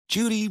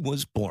Judy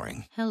was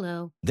boring.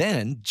 Hello.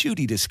 Then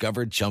Judy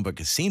discovered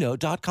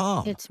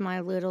ChumbaCasino.com. It's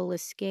my little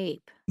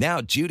escape. Now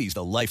Judy's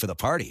the life of the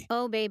party.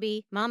 Oh,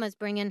 baby, mama's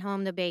bringing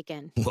home the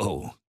bacon.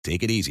 Whoa,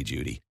 take it easy,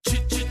 Judy.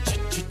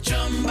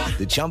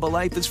 The Chumba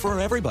life is for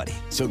everybody.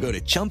 So go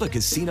to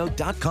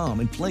ChumbaCasino.com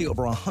and play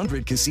over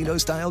 100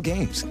 casino-style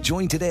games.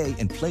 Join today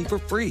and play for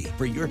free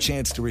for your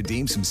chance to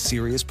redeem some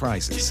serious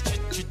prizes.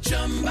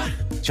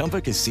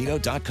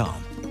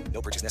 ChumbaCasino.com.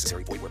 No purchase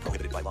necessary. Void where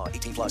prohibited by law.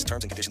 18 plus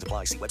terms and conditions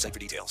apply. See website for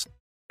details.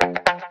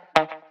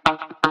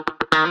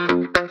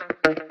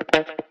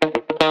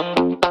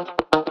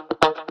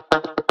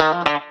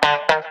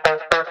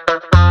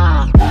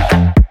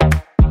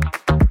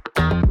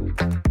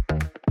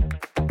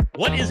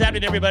 What is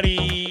happening,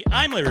 everybody?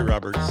 I'm Larry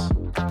Roberts.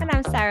 And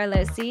I'm Sara,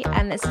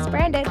 and this is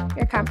Branded,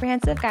 your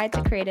comprehensive guide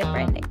to creative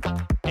branding.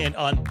 And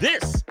on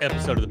this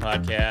episode of the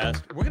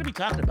podcast, we're going to be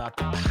talking about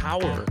the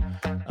power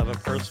of a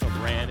personal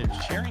brand and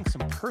sharing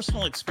some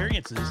personal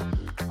experiences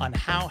on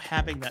how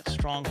having that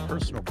strong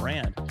personal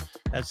brand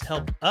has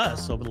helped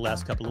us over the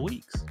last couple of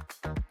weeks.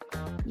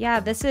 Yeah,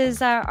 this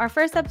is our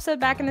first episode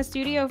back in the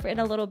studio in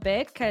a little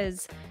bit,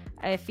 because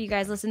if you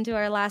guys listened to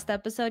our last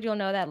episode, you'll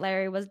know that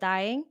Larry was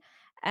dying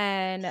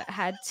and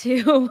had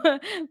to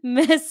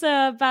miss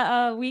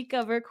about a week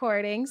of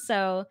recording.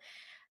 So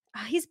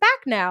he's back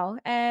now.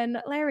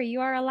 And Larry,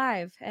 you are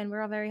alive, and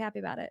we're all very happy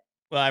about it.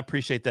 Well, I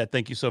appreciate that.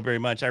 Thank you so very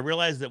much. I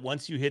realize that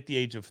once you hit the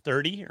age of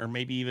 30 or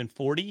maybe even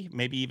 40,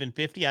 maybe even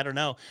 50, I don't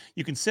know,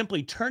 you can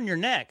simply turn your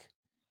neck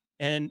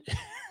and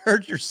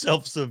hurt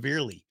yourself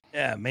severely.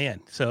 Yeah, man.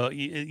 So,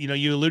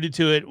 you alluded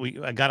to it.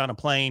 I got on a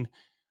plane.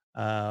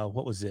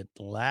 What was it?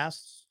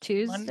 Last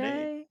Tuesday?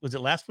 Monday? Was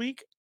it last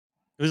week?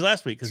 It was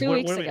last week. 2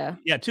 weeks ago.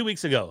 Yeah, 2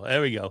 weeks ago.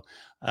 There we go.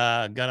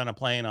 Got on a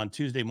plane on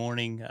Tuesday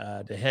morning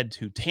to head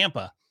to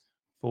Tampa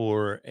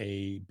for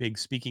a big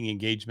speaking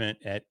engagement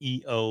at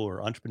EO,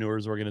 or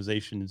Entrepreneurs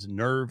Organization's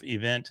Nerve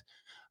event.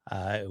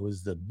 It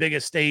was the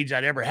biggest stage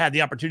I'd ever had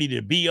the opportunity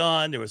to be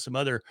on. There were some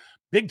other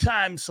big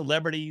time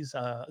celebrities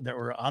that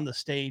were on the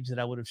stage that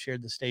I would have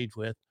shared the stage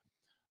with.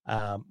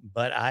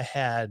 But I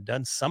had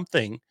done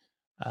something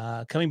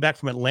coming back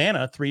from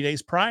Atlanta 3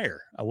 days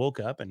prior. I woke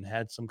up and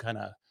had some kind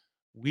of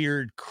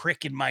weird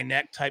crick in my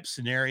neck type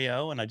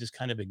scenario, and I just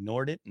kind of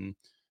ignored it and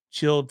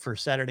chilled for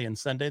Saturday and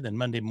Sunday. Then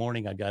Monday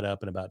morning, I got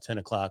up, and about 10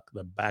 o'clock,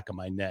 the back of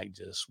my neck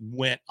just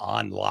went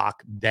on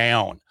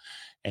lockdown.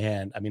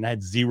 And I mean, I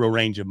had zero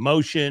range of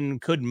motion,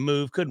 couldn't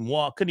move, couldn't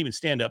walk, couldn't even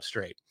stand up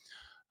straight.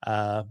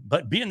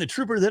 But being the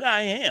trooper that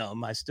I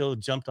am, I still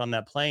jumped on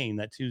that plane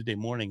that Tuesday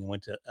morning and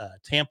went to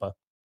Tampa,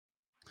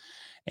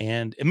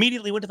 and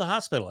immediately went to the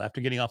hospital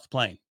after getting off the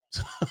plane.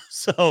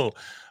 So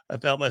I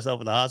felt myself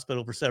in the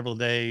hospital for several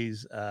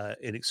days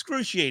in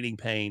excruciating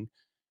pain.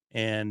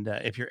 And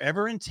if you're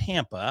ever in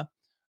Tampa,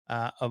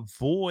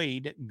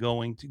 avoid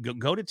going to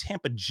go to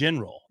Tampa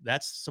General.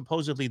 That's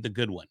supposedly the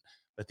good one.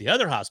 But the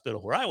other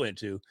hospital where I went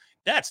to,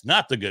 that's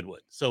not the good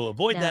one. So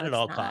avoid No, that at it's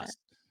all not. costs.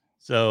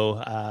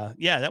 So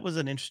yeah, that was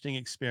an interesting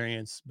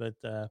experience. But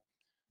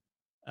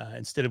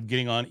instead of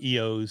getting on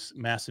EO's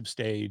massive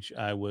stage,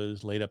 I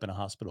was laid up in a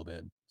hospital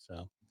bed.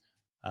 So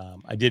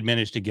I did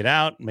manage to get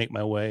out, make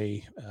my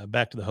way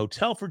back to the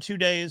hotel for 2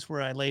 days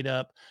where I laid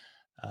up,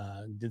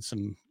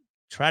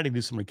 try to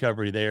do some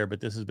recovery there, but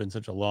this has been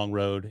such a long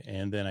road.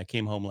 And then I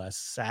came home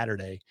last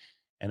Saturday,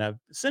 and I've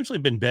essentially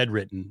been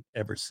bedridden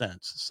ever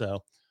since.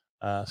 So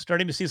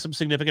starting to see some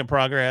significant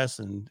progress,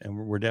 and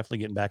we're definitely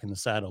getting back in the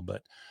saddle,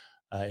 but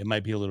it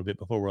might be a little bit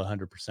before we're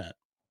 100%.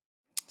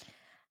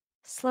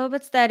 Slow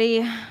but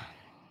steady.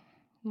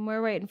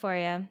 We're waiting for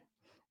you. Well,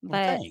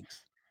 But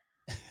thanks.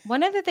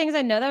 one of the things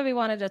I know that we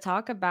wanted to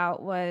talk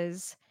about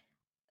was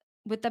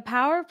with the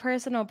power of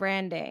personal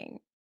branding.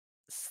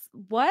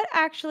 What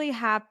actually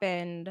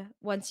happened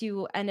once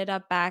you ended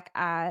up back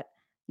at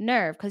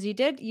Nerve? Because you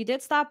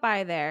did stop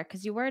by there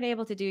because you weren't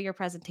able to do your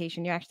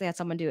presentation. You actually had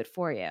someone do it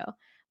for you.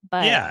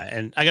 But Yeah,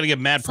 and I got to give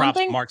mad props to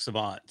something Mark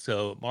Savant.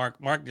 So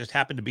Mark just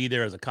happened to be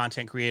there as a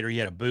content creator. He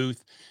had a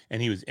booth,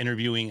 and he was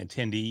interviewing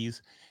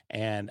attendees.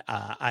 And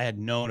I had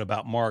known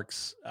about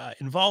Mark's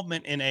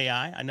involvement in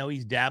AI. I know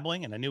he's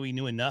dabbling, and I knew he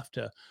knew enough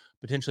to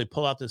potentially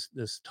pull out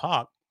this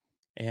talk.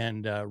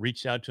 And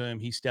reached out to him.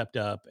 He stepped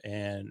up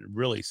and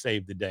really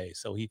saved the day.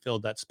 So he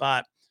filled that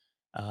spot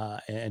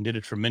and did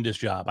a tremendous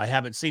job. I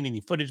haven't seen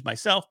any footage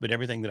myself, but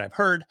everything that I've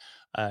heard,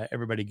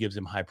 everybody gives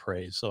him high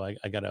praise. So I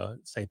got to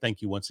say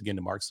thank you once again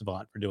to Mark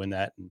Savant for doing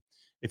that. And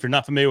if you're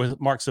not familiar with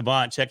Mark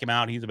Savant, check him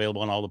out. He's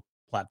available on all the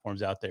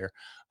platforms out there.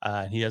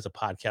 He has a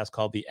podcast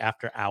called The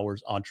After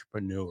Hours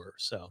Entrepreneur.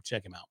 So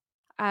check him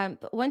out.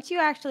 But once you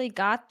actually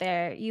got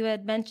there, you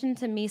had mentioned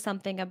to me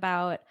something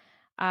about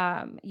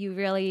you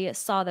really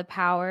saw the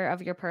power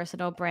of your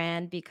personal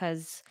brand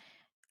because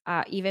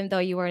even though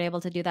you weren't able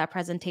to do that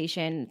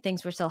presentation,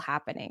 things were still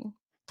happening.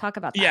 Talk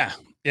about that.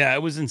 Yeah,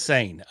 it was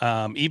insane.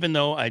 Even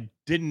though I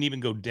didn't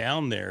even go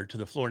down there to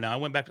the floor. Now I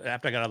went back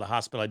after I got out of the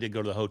hospital. I did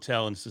go to the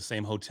hotel, and it's the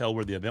same hotel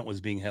where the event was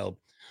being held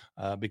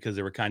because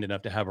they were kind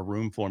enough to have a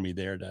room for me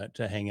there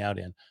to hang out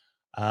in.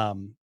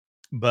 Um,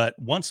 but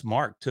once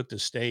Mark took the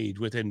stage,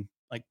 within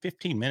like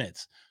 15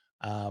 minutes.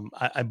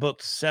 I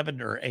booked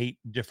 7 or 8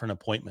 different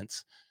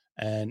appointments,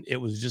 and it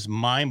was just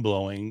mind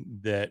blowing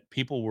that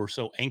people were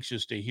so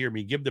anxious to hear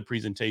me give the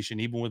presentation.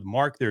 Even with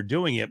Mark there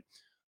doing it,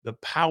 the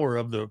power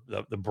of the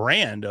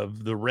brand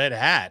of the red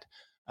hat,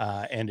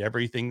 and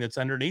everything that's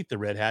underneath the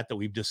red hat that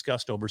we've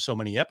discussed over so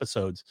many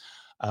episodes,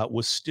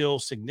 was still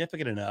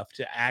significant enough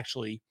to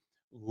actually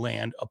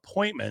land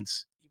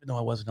appointments, even though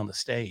I wasn't on the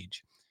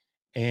stage.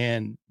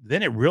 And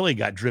then it really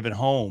got driven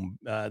home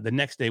the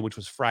next day, which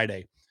was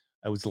Friday.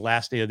 It was the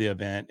last day of the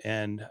event,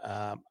 and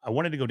I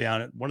wanted to go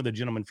down. One of the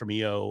gentlemen from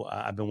EO,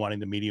 I've been wanting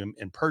to meet him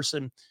in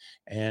person,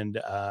 and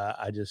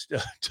I just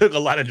took a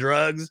lot of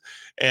drugs,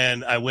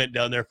 and I went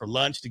down there for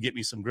lunch to get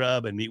me some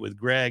grub and meet with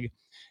Greg.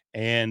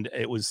 And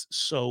it was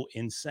so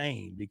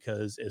insane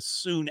because as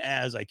soon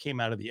as I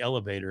came out of the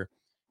elevator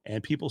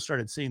and people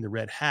started seeing the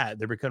red hat,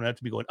 they were coming up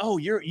to me going, "Oh,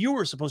 you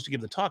were supposed to give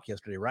the talk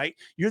yesterday, right?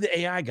 You're the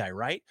AI guy,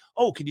 right?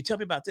 Oh, can you tell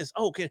me about this?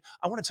 Oh, okay,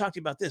 I want to talk to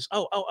you about this.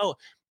 Oh."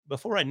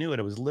 Before I knew it,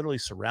 I was literally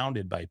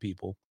surrounded by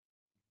people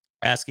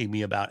asking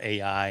me about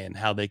AI and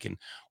how they can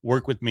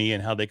work with me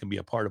and how they can be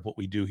a part of what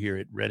we do here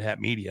at Red Hat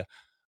Media.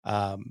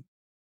 Um,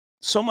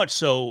 so much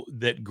so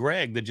that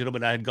Greg, the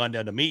gentleman I had gone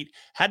down to meet,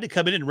 had to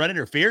come in and run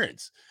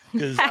interference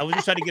because I was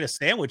just trying to get a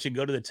sandwich and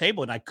go to the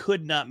table, and I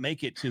could not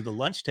make it to the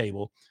lunch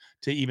table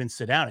to even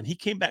sit down. And he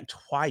came back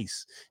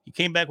twice. He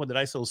came back with a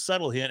nice little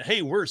subtle hint,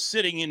 "Hey, we're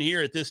sitting in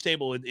here at this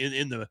table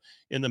in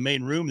the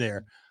main room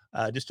there,"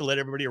 just to let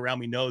everybody around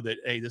me know that,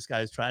 hey, this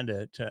guy's trying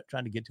to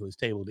get to his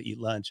table to eat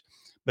lunch.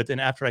 But then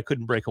after I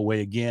couldn't break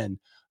away again,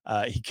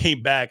 he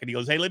came back and he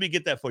goes, "Hey, let me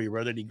get that for you,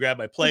 brother." And he grabbed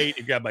my plate,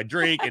 he grabbed my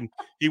drink, and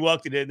he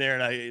walked it in there.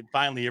 And I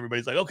finally,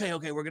 everybody's like, "Okay,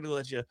 okay, we're gonna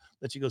let you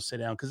go sit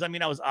down." Because I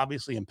mean, I was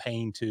obviously in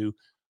pain too,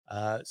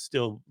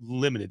 still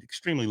limited,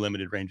 extremely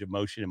limited range of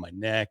motion in my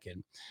neck,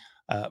 and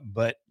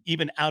but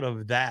even out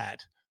of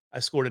that, I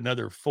scored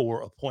another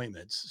 4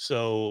 appointments.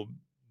 So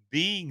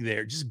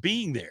just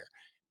being there,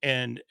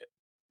 and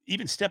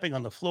even stepping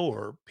on the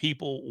floor,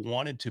 people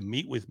wanted to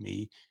meet with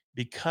me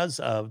because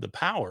of the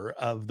power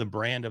of the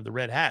brand of the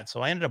red hat.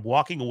 So I ended up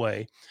walking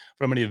away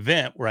from an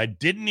event where I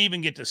didn't even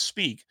get to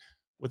speak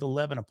with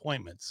 11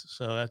 appointments.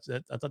 So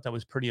I thought that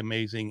was pretty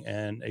amazing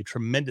and a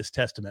tremendous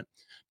testament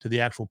to the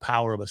actual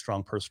power of a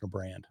strong personal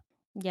brand.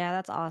 Yeah,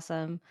 that's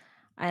awesome.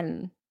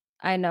 And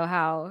I know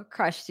how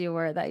crushed you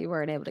were that you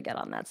weren't able to get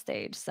on that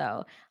stage.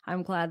 So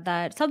I'm glad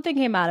that something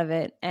came out of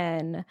it,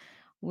 and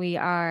we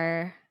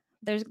are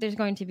there's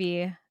going to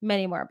be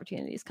many more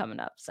opportunities coming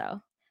up. So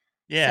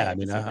Yeah, I excited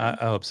to mean, see them.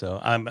 I hope so.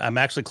 I'm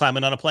actually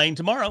climbing on a plane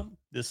tomorrow.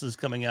 This is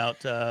coming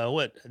out.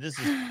 What is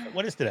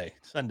today?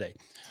 Sunday.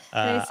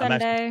 Today's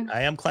Sunday.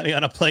 I am climbing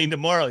on a plane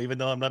tomorrow, even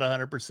though I'm not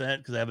 100%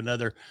 because I have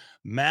another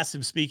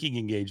massive speaking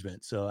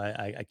engagement. So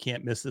I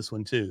can't miss this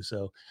one too.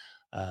 So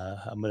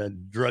I'm gonna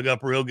drug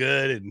up real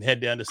good and head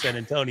down to San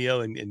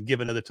Antonio and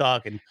give another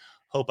talk and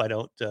hope I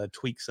don't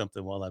tweak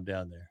something while I'm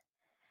down there.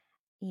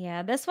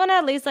 Yeah, this one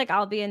at least like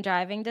I'll be in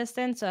driving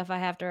distance, so if I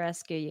have to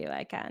rescue you,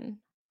 I can.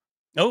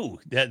 Oh,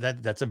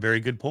 that's a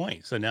very good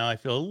point. So now I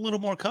feel a little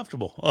more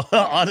comfortable,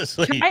 Yeah.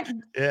 honestly. Try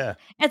Yeah.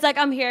 It's like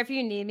I'm here if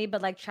you need me,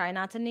 but like try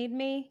not to need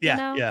me, you Yeah,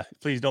 know? yeah.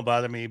 Please don't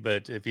bother me,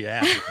 but if you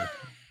have to.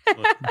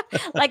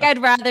 Like I'd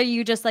rather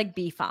you just like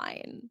be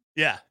fine.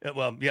 Yeah,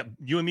 well, yeah,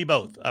 you and me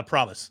both, I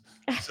promise.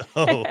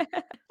 So,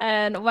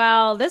 And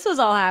while this was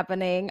all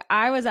happening,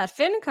 I was at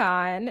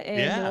FinCon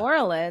in New yeah,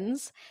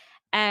 Orleans.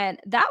 And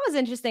that was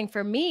interesting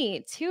for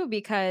me too,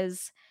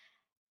 because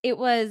it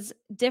was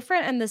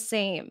different and the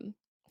same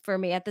for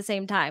me at the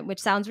same time, which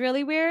sounds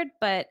really weird,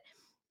 but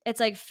it's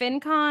like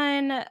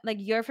FinCon, like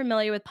you're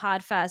familiar with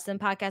Podfest and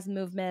podcast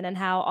movement and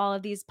how all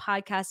of these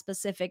podcast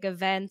specific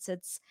events,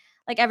 it's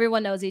like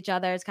everyone knows each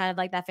other. It's kind of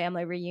like that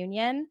family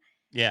reunion.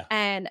 yeah,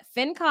 And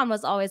FinCon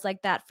was always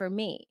like that for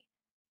me.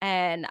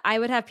 And I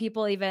would have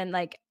people even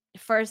like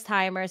first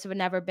timers who had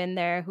never been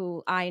there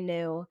who I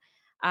knew.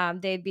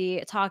 They'd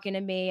be talking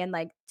to me and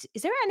like,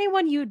 is there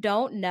anyone you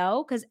don't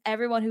know? Because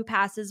everyone who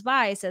passes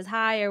by says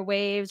hi or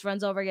waves,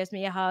 runs over, gives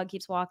me a hug,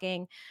 keeps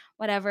walking,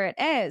 whatever it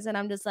is. And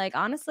I'm just like,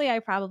 honestly, I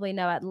probably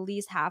know at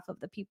least half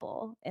of the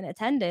people in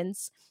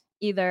attendance,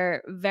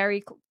 either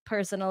very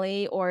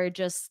personally or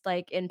just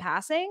like in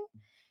passing.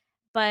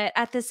 But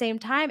at the same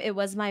time, it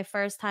was my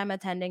first time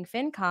attending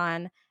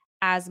FinCon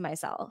as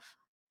myself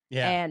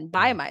yeah, and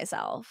by yeah,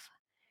 myself,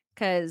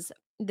 because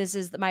this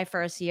is my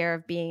first year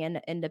of being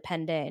an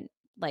independent,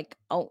 like,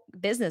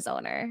 business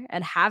owner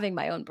and having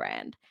my own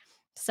brand.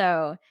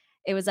 So,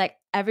 it was like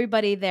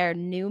everybody there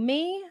knew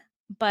me,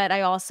 but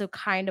I also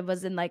kind of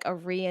was in, like, a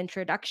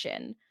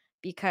reintroduction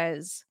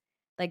because,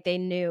 like, they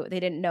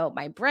didn't know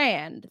my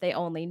brand, they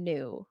only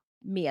knew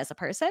me as a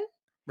person.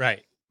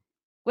 right.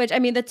 Which, I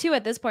mean, the 2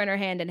 at this point are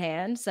hand in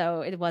hand,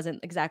 so it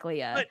wasn't exactly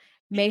a But,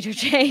 y major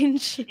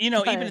change,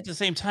 even but at the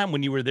same time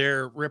when you were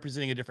there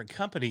representing a different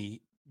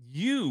company,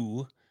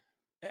 you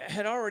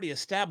had already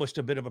established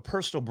a bit of a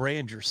personal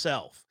brand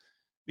yourself.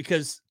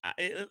 because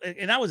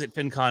and I was at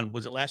FinCon,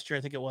 was it last year?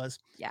 I think it was.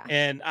 Yeah.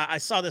 And I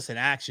saw this in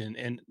action.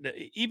 And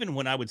even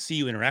when I would see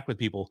you interact with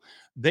people,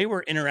 they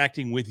were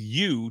interacting with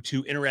you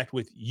to interact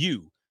with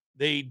you.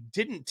 They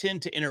didn't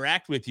tend to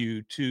interact with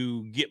you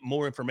to get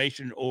more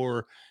information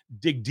or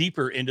dig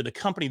deeper into the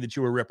company that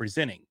you were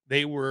representing.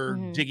 They were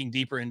Mhm. digging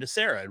deeper into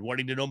Sarah and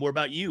wanting to know more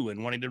about you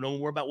and wanting to know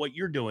more about what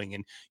you're doing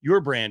and your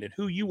brand and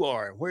who you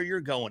are and where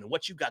you're going and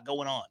what you got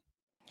going on.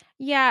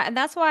 Yeah, and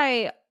that's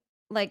why,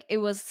 like, it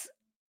was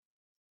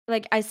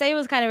like, I say it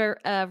was kind of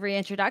a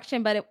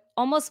reintroduction, but it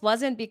almost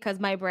wasn't because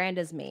my brand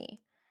is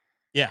me.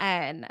 Yeah.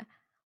 And,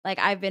 like,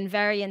 I've been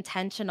very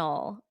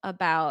intentional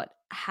about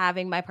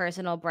having my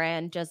personal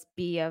brand just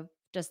be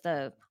just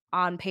a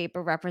on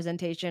paper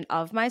representation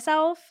of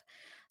myself.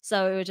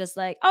 So it was just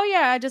like, "Oh,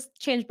 yeah, I just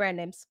changed brand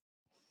names."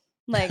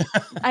 Like,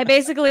 I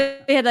basically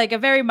had, like, a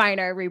very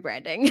minor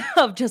rebranding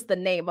of just the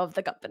name of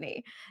the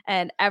company,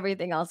 and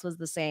everything else was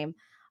the same.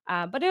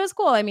 But it was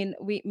cool. I mean,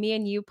 me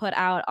and you put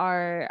out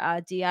our,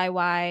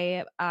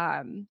 DIY,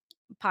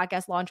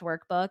 podcast launch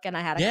workbook, and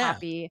I had a Yeah.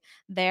 copy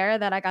there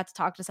that I got to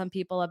talk to some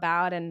people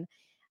about, and,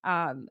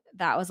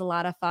 that was a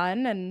lot of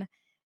fun, and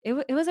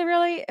it was a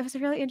really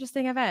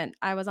interesting event.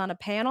 I was on a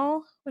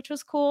panel, which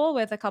was cool,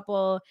 with a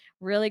couple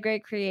really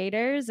great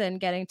creators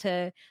and getting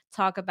to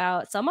talk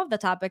about some of the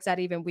topics that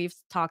even we've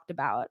talked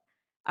about,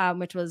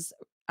 which was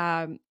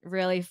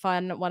really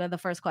fun. One of the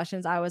first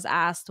questions I was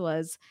asked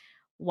was,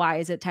 "Why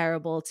is it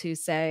terrible to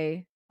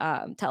say,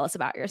 tell us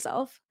about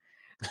yourself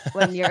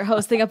when you're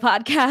hosting a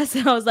podcast?"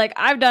 And I was like,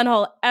 "I've done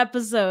whole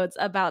episodes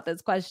about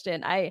this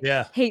question. I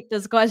Yeah. hate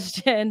this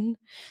question."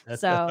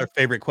 That's our So,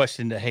 favorite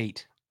question to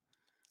hate.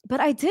 but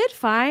I did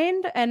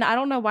find, and I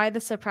don't know why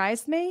this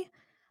surprised me,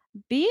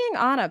 being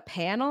on a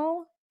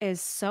panel is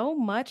so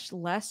much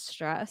less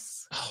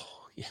stress.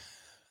 Oh, yeah.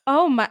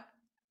 Oh my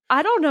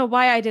I don't know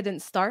why I didn't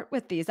start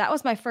with these. That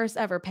was my first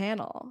ever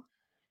panel.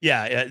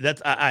 Yeah,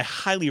 that's I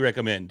highly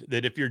recommend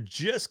that if you're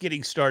just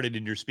getting started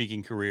in your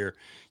speaking career,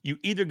 you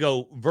either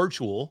go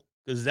virtual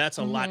because that's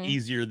a lot Mhm.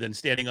 easier than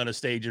standing on a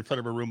stage in front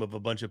of a room of a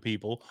bunch of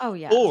people, Oh,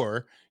 yeah.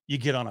 or you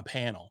get on a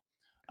panel.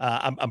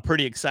 I'm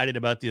pretty excited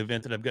about the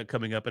event that I've got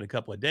coming up in a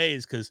couple of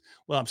days because,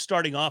 well, I'm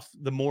starting off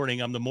the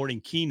morning. I'm the morning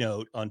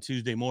keynote on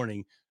Tuesday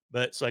morning,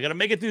 but so I got to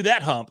make it through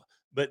that hump.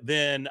 But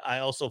then I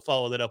also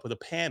follow that up with a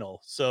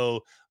panel.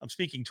 So I'm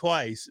speaking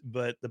twice,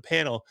 but the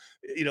panel,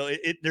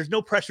 there's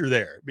no pressure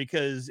there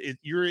because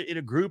you're in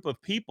a group of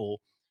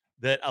people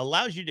that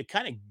allows you to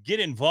kind of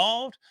get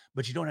involved,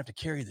 but you don't have to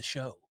carry the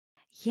show.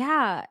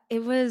 Yeah,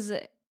 it was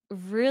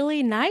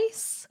really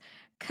nice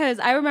because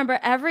I remember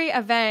every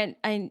event,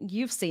 and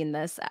you've seen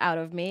this out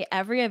of me,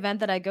 every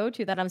event that I go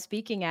to that I'm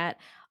speaking at,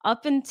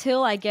 up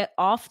until I get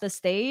off the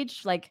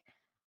stage, like,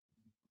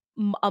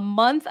 a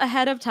month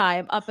ahead of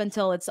time up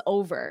until it's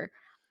over,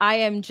 I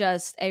am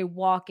just a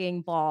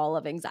walking ball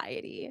of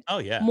anxiety, Oh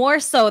yeah. more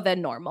so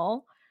than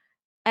normal.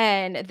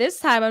 And this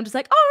time I'm just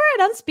like,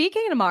 "Alright, I'm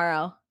speaking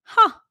tomorrow.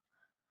 Huh."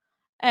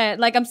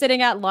 And, like, I'm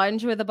sitting at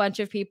lunch with a bunch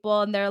of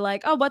people, and they're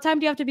like, "Oh, what time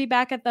do you have to be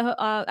back at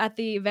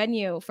the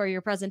venue for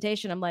your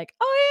presentation?" I'm like,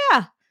 "Oh,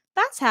 yeah,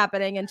 that's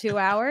happening in 2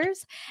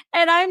 hours."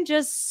 And I'm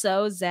just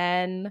so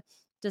zen,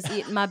 just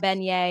eating my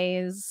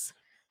beignets,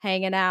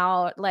 hanging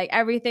out, like,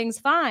 everything's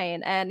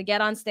fine, and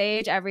get on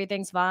stage,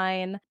 everything's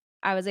fine.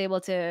 I was able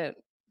to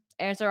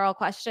answer all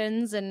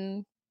questions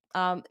and,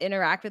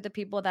 interact with the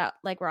people that,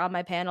 like, were on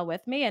my panel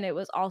with me, and it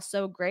was all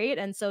so great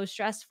and so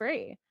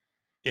stress-free.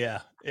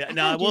 Yeah. Yeah. I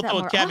Now gotta I do will that throw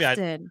a more caveat.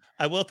 often.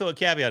 I will throw a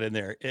caveat in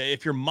there.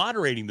 If you're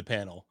moderating the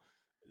panel,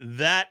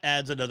 that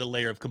adds another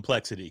layer of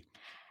complexity.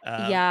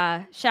 Um,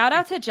 Yeah, shout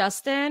out to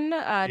Justin,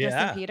 Justin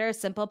yeah. Peters,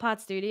 Simple Pot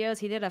Studios.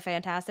 He did a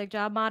fantastic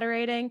job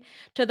moderating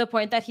to the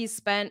point that he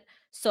spent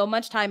so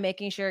much time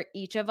making sure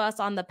each of us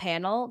on the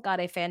panel got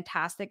a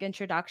fantastic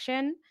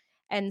introduction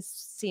and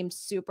seemed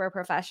super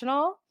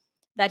professional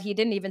that he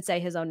didn't even say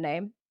his own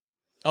name.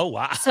 Oh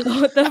wow. So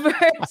the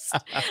first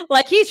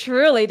like, he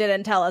truly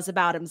didn't tell us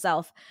about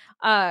himself.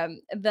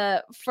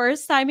 The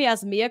first time he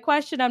asked me a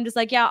question, I'm just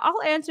like, "Yeah,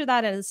 I'll answer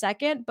that in a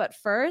second, but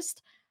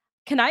first,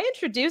 can I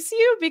introduce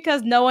you?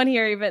 Because no one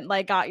here even,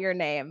 like, got your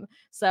name."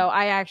 So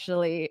I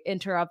actually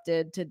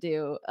interrupted to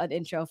do an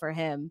intro for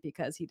him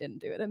because he didn't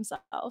do it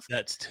himself.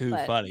 That's too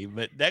But funny,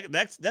 but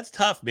that's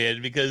tough,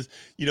 man, because,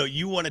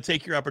 you wanna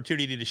take your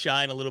opportunity to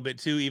shine a little bit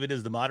too, even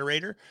as the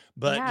moderator,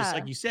 but just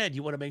like yeah. you said,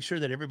 you wanna make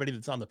sure that everybody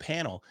that's on the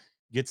panel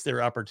gets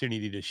their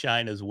opportunity to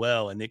shine as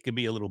well, and it can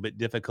be a little bit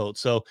difficult,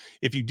 so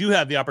if you do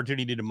have the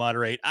opportunity to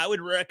moderate, I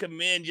would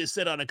recommend you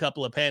sit on a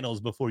couple of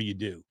panels before you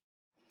do.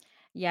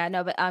 Yeah,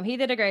 no, but, he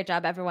did a great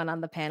job, everyone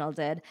on the panel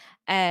did,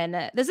 and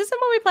this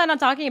isn't what we plan on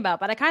talking about,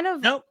 but I kind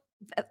of Nope.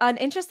 an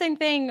interesting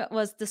thing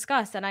was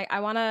discussed, and I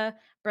wanna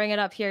bring it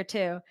up here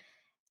too.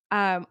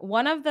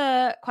 One of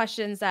the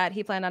questions that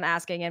he planned on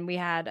asking, and we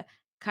had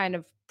kind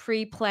of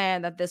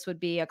pre-planned that this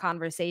would be a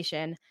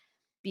conversation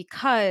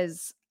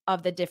because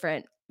of the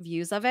different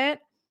views of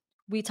it.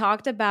 We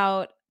talked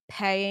about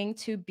paying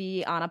to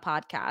be on a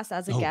podcast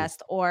as a Oh,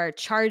 guest or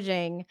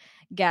charging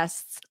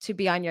guests to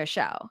be on your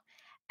show.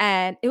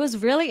 And it was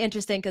really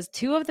interesting because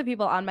two of the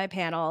people on my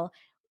panel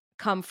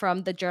come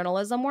from the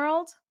journalism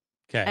world,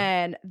 Okay.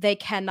 and they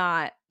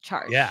cannot Yeah.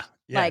 charge. Yeah.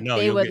 Like, No,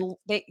 they you'll would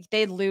get, l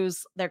they'd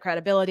lose their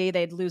credibility,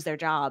 they'd lose their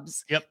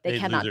jobs. yep. They They'd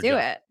lose cannot their do job.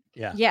 it.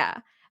 Yeah. Yeah,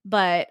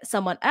 but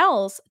someone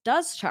else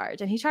does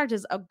charge, and he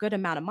charges a good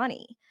amount of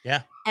money.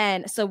 Yeah.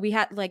 And so we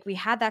had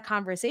that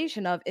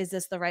conversation of, "Is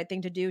this the right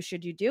thing to do?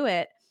 Should you do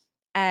it?"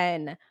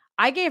 And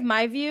I gave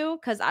my view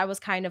because I was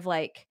kind of,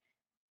 like,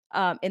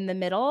 in the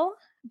middle,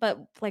 but,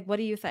 like, what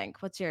do you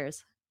think? What's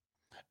yours?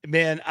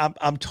 Man,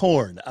 I'm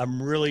torn.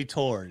 I'm really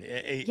torn.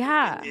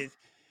 Yeah.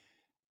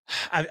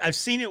 I've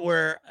seen it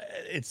where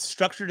it's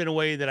structured in a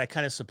way that I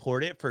kind of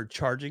support it for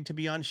charging to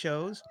be on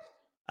shows.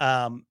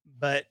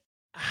 But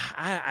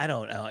I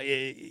don't know.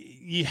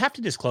 You have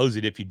to disclose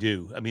it if you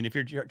do. I mean, if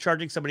you're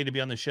charging somebody to be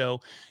on the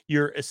show,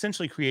 you're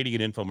essentially creating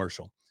an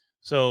infomercial.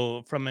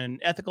 So, from an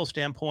ethical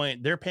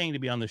standpoint, they're paying to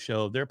be on the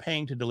show. They're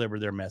paying to deliver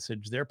their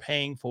message. They're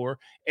paying for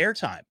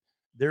airtime.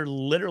 They're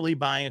literally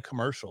buying a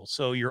commercial.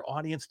 So, your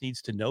audience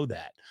needs to know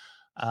that.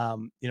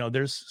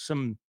 There's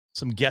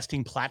some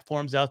guesting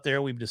platforms out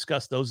there. We've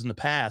discussed those in the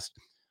past,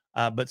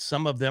 but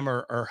some of them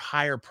are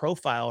higher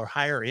profile or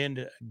higher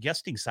end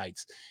guesting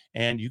sites,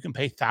 and you can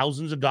pay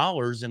thousands of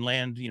dollars and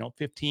land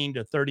 15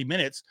 to 30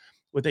 minutes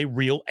with a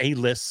real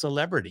A-list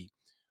celebrity.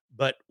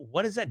 But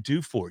what does that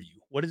do for you?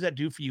 What does that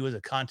do for you as a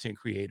content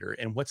creator?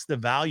 And what's the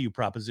value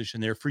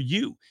proposition there for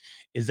you?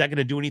 Is that going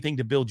to do anything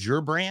to build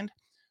your brand?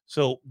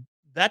 So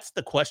that's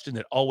the question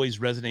that always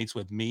resonates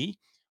with me.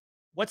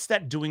 What's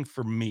that doing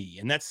for me?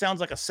 And that sounds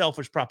like a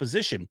selfish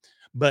proposition,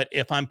 but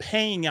if I'm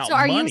paying out So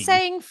are you money,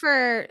 saying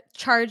for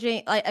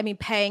charging, like, I mean,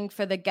 paying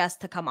for the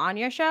guest to come on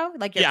your show?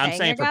 Like, you're yeah,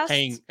 paying your guests?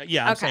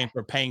 I'm Okay. saying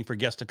for paying for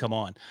guests to come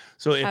on.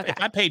 So if Okay.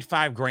 I paid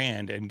 5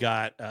 grand and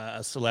got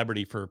a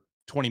celebrity for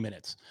 20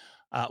 minutes,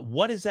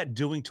 what is that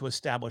doing to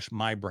establish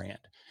my brand?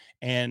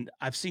 And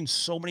I've seen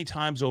so many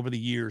times over the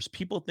years,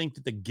 people think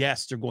that the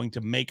guests are going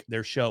to make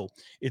their show.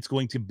 It's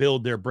going to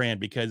build their brand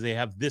because they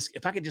have this.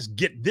 If I could just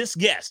get this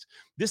guest,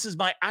 this is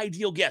my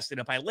ideal guest. And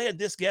if I land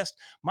this guest,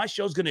 my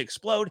show's going to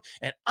explode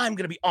and I'm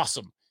going to be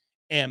awesome.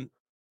 And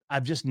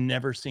I've just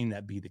never seen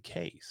that be the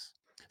case.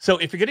 So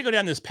if you're going to go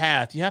down this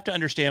path, you have to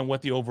understand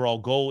what the overall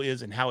goal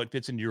is and how it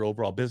fits into your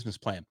overall business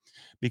plan.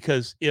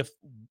 Because if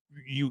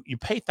you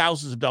pay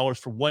thousands of dollars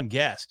for one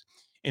guest,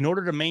 in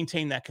order to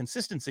maintain that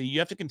consistency, you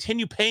have to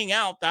continue paying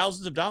out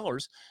thousands of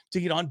dollars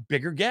to get on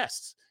bigger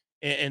guests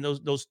and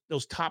those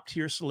top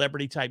tier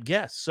celebrity type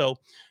guests. So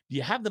do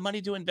you have the money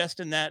to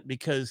invest in that?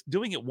 Because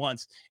doing it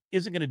once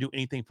isn't going to do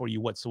anything for you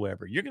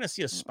whatsoever. You're going to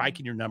see a spike Mm-mm.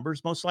 in your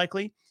numbers most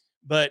likely,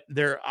 but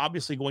they're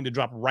obviously going to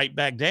drop right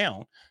back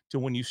down to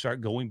when you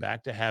start going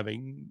back to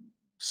having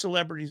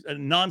celebrities,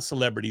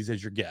 non-celebrities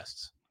as your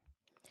guests.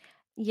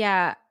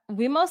 Yeah,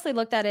 we mostly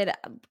looked at it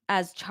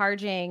as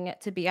charging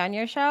to be on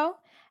your show,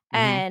 Hmm.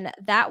 and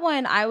that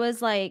one I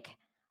was, like,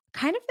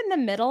 kind of in the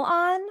middle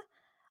on.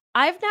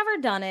 I've never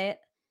done it.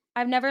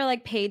 I've never,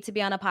 like, paid to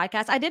be on a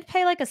podcast. I did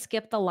pay, like, a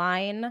skip the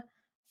line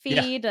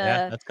Yeah, fee yeah,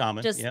 to that's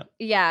common. just, Yeah,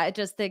 yeah,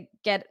 just to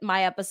get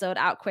my episode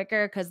out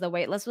quicker because the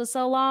wait list was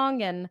so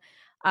long, and,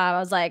 I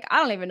was like, "I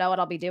don't even know what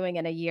I'll be doing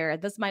in a year.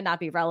 This might not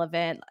be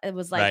relevant." It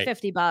was, like, right,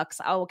 50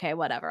 bucks. "Oh, okay,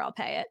 whatever, I'll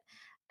pay it."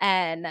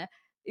 And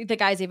the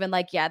guy's even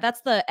like, "Yeah,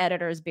 that's the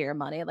editor's beer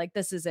money, like,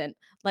 this isn't,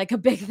 like, a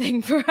big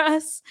thing for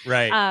us."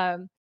 right.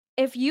 Um,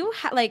 if you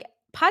like,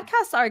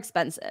 podcasts are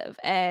expensive,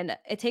 and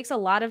it takes a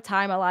lot of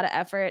time, a lot of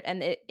effort,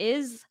 and it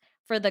is,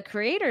 for the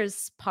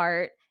creator's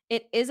part,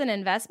 it is an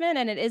investment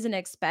and it is an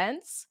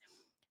expense.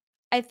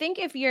 I think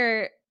if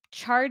you're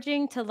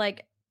charging to,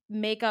 like,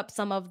 make up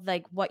some of,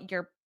 like, what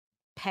you're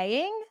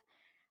paying,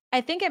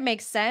 I think it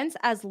makes sense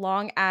as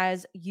long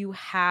as you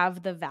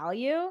have the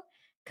value,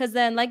 because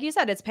then, like you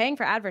said, it's paying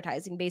for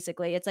advertising,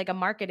 basically. It's like a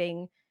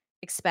marketing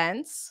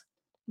expense,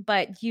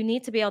 but you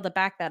need to be able to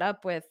back that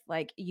up with,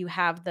 like, you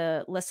have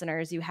the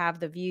listeners, you have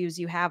the views,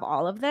 you have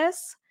all of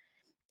this.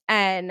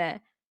 And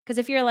because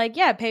if you're like,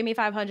 "Yeah, pay me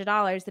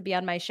 $500 to be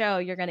on my show,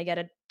 you're gonna get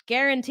a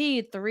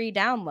guaranteed 3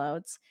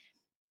 downloads,"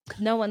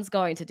 no one's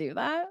going to do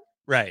that.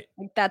 Right.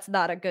 Like, that's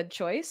not a good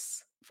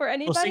choice for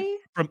Well, see,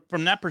 anybody.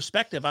 from that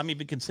perspective, I'm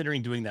even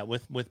considering doing that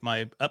with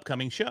my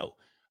upcoming show.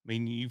 I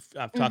mean,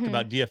 I've talked Mhm.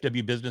 about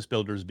DFW Business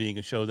Builders being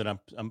a show that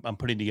I'm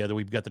putting together.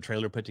 We've got the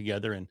trailer put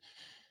together, and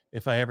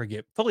if I ever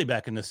get fully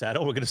back in the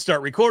saddle, we're going to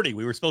start recording.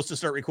 We were supposed to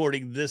start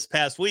recording this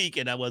past week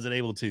and I wasn't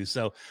able to.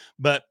 So,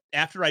 but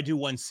after I do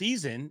one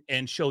season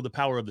and show the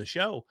power of the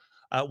show,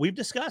 we've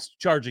discussed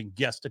charging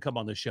guests to come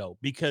on the show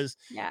because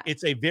Yeah.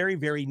 it's a very,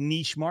 very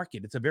niche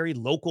market. It's a very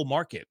local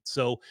market.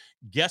 So,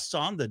 guests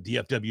on the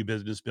DFW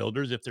Business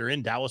Builders, if they're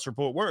in Dallas or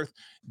Fort Worth,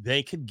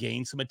 they could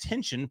gain some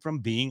attention from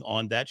being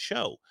on that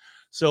show.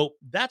 So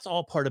that's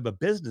all part of a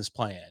business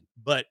plan.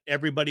 But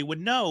everybody would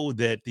know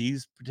that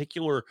these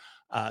particular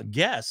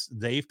guests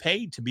they've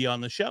paid to be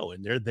on the show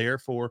and they're there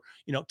for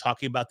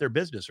talking about their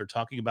business or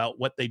talking about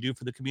what they do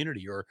for the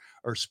community or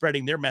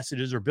spreading their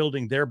messages or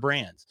building their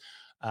brands.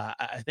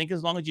 I think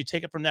as long as you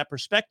take it from that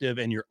perspective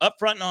and you're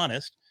upfront and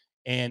honest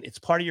and it's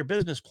part of your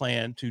business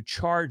plan to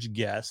charge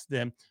guests,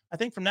 then I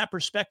think from that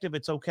perspective,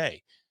 it's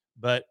okay.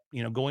 But,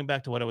 going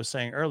back to what I was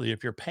saying earlier,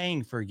 if you're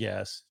paying for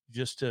guests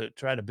just to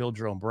try to build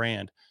your own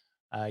brand,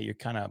 you're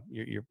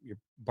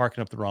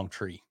barking up the wrong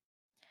tree.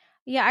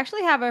 Yeah, I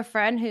actually have a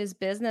friend whose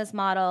business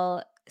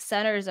model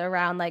centers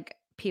around like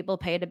people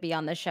pay to be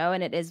on the show,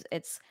 and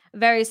it's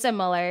very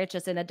similar,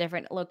 just in a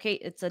different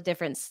locate. It's a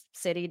different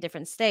city,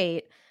 different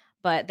state,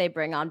 but they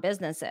bring on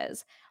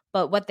businesses.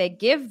 But what they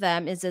give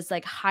them is this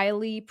like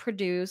highly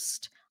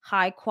produced,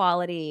 high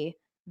quality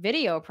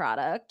video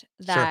product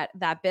Sure. that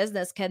that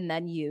business can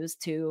then use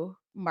to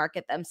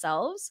market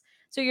themselves.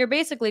 So you're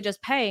basically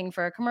just paying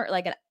for a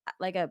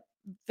like a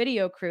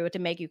video crew to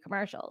make you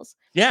commercials.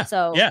 Yeah.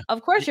 So, Yeah.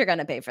 of course, you're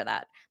gonna pay for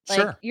that. Like,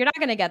 Sure. you're not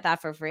gonna get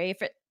that for free.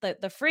 If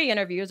the free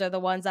interviews are the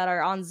ones that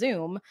are on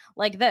Zoom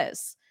like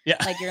this. Yeah.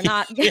 Like, you're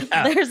not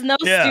Yeah. there's no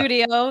Yeah.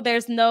 studio,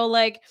 there's no,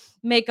 like,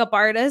 makeup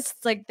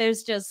artists, like,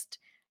 there's just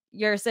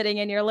you're sitting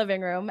in your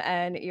living room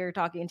and you're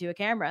talking to a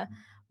camera. Yeah.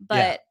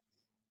 But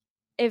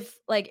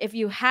if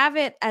you have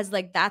it as,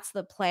 like, that's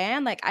the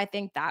plan, like, I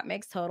think that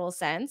makes total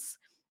sense.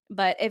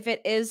 But if it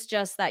is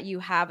just that you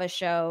have a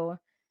show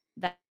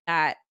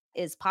that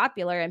is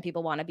popular and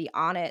people wanna be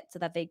on it so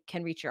that they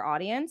can reach your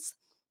audience,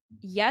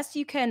 yes,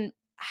 you can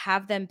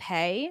have them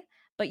pay,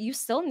 but you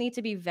still need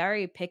to be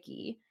very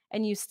picky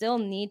and you still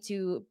need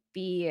to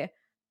be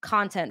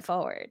content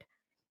forward.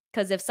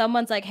 Because if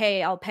someone's like,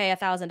 "Hey, I'll pay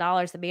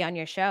 $1,000 to be on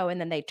your show," and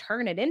then they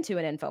turn it into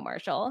an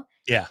infomercial,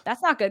 Yeah.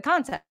 that's not good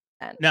content,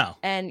 No.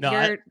 and No.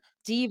 you're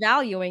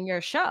devaluing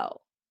your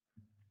show.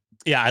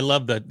 Yeah, I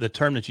love the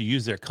term that you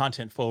use there,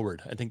 content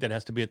forward. I think that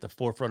has to be at the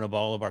forefront of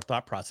all of our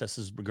thought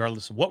processes,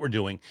 regardless of what we're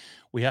doing.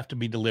 We have to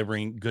be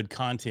delivering good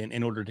content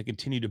in order to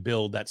continue to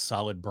build that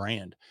solid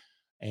brand.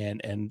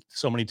 And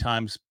so many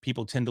times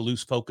people tend to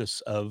lose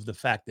focus of the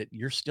fact that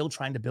you're still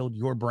trying to build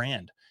your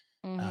brand,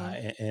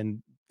 Mhm.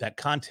 and that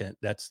content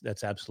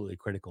that's absolutely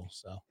critical.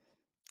 So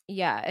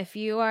Yeah, if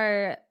you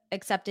are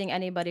accepting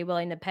anybody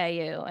willing to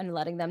pay you and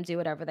letting them do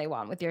whatever they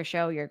want with your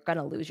show, you're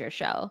gonna lose your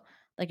show.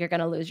 Like, you're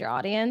gonna lose your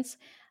audience.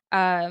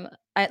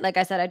 Like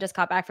I said, I just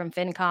got back from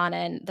FinCon,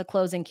 and the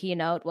closing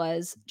keynote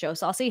was Joe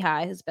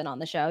Saul-Sehy, who's been on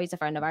the show. He's a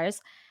friend of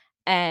ours,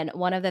 and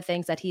one of the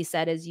things that he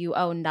said is, "You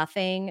owe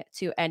nothing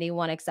to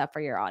anyone except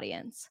for your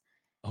audience."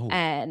 oh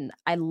And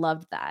I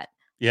loved that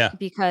yeah, yeah,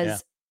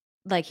 because,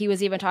 like, he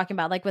was even talking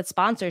about, like, with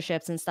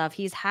sponsorships and stuff,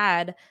 he's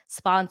had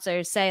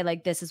sponsors say,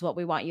 like, "This is what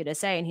we want you to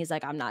say," and he's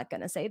like, "I'm not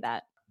gonna say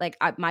that. Like,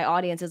 my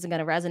audience isn't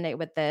gonna resonate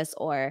with this,"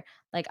 or,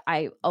 like,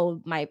 "I owe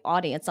my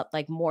audience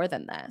like, more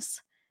than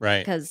this." right.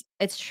 Because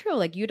it's true,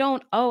 like, you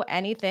don't owe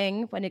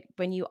anything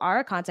when you are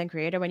a content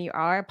creator, when you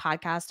are a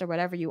podcaster,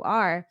 whatever you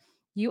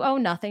owe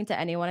nothing to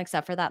anyone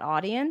except for that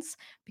audience,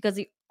 because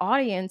the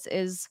audience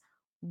is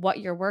what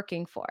you're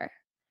working for.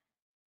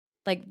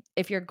 Like,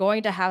 if you're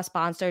going to have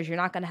sponsors, you're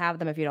not gonna have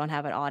them if you don't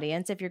have an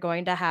audience. If you're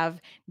going to have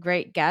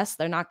great guests,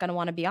 they're not gonna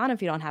wanna be on if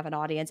you don't have an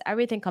audience.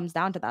 Everything comes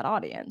down to that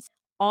audience.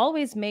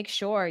 Always make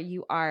sure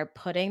you are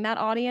putting that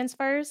audience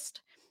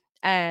first,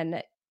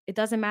 and it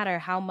doesn't matter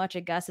how much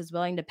a guest is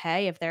willing to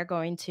pay if they're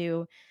going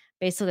to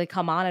basically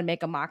come on and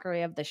make a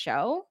mockery of the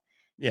show.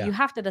 Yeah. You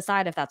have to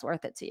decide if that's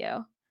worth it to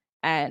you,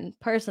 and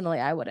personally,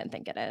 I wouldn't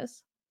think it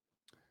is.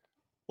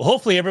 Well,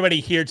 hopefully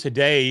everybody here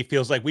today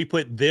feels like we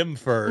put them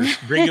first,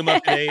 bring them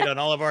up to date on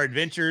all of our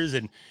adventures,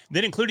 and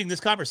then including this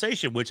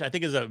conversation, which I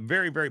think is a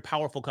very, very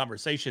powerful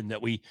conversation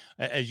that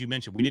as you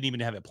mentioned, we didn't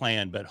even have it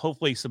planned, but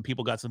hopefully some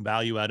people got some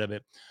value out of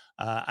it.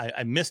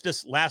 I missed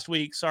us last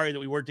week. Sorry that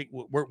we weren't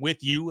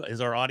with you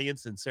as our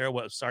audience, and Sarah,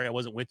 sorry I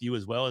wasn't with you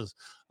as well as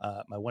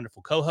my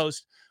wonderful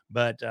co-host.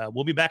 But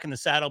we'll be back in the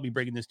saddle. I'll be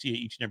bringing this to you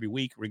each and every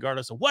week,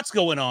 regardless of what's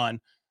going on.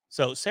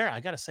 So, Sarah, I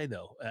got to say,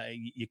 though,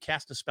 you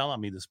cast a spell on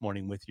me this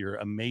morning with your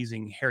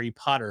amazing Harry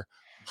Potter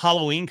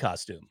Halloween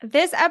costume.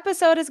 This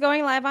episode is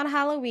going live on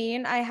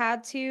Halloween. I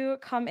had to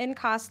come in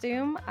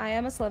costume. I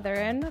am a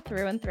Slytherin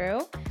through and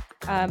through.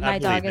 My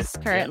dog is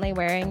currently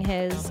wearing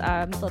his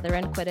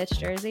Slytherin Quidditch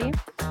jersey.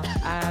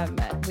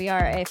 We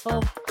are a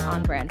full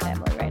on-brand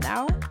family right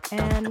now.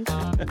 And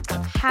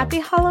happy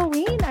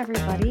Halloween,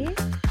 everybody.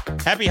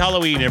 Happy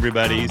Halloween,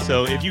 everybody.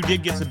 So if you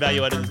did get some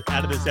value out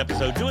of this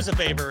episode, do us a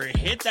favor,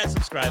 hit that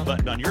subscribe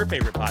button on your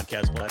favorite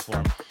podcast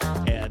platform.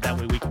 And that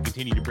way we can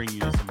continue to bring you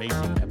these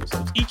amazing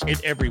episodes each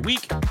and every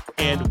week.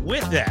 And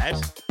with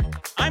that,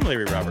 I'm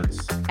Larry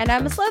Roberts. And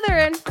I'm a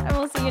Slytherin. And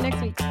we'll see you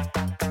next week.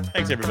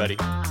 Thanks, everybody.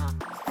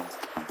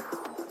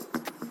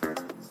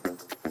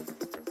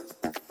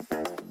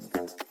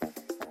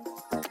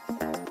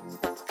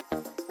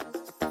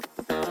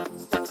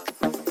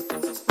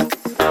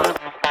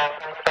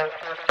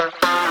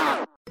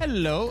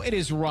 Hello, it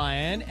is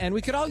Ryan, and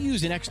we could all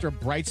use an extra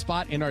bright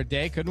spot in our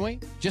day, couldn't we?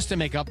 Just to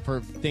make up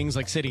for things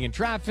like sitting in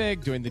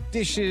traffic, doing the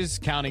dishes,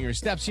 counting your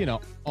steps,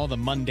 all the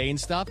mundane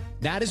stuff.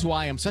 That is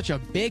why I'm such a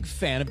big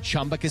fan of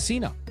Chumba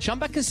Casino.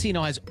 Chumba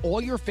Casino has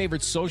all your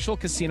favorite social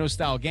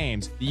casino-style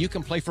games that you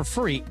can play for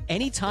free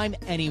anytime,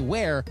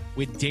 anywhere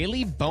with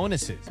daily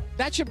bonuses.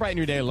 That should brighten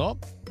your day a little.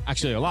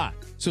 Actually, a lot.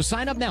 So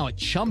sign up now at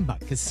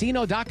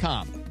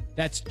ChumbaCasino.com.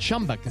 That's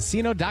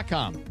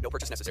ChumbaCasino.com. No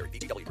purchase necessary.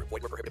 VGW Group.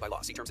 Void where prohibited by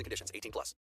law. See terms and conditions. 18+.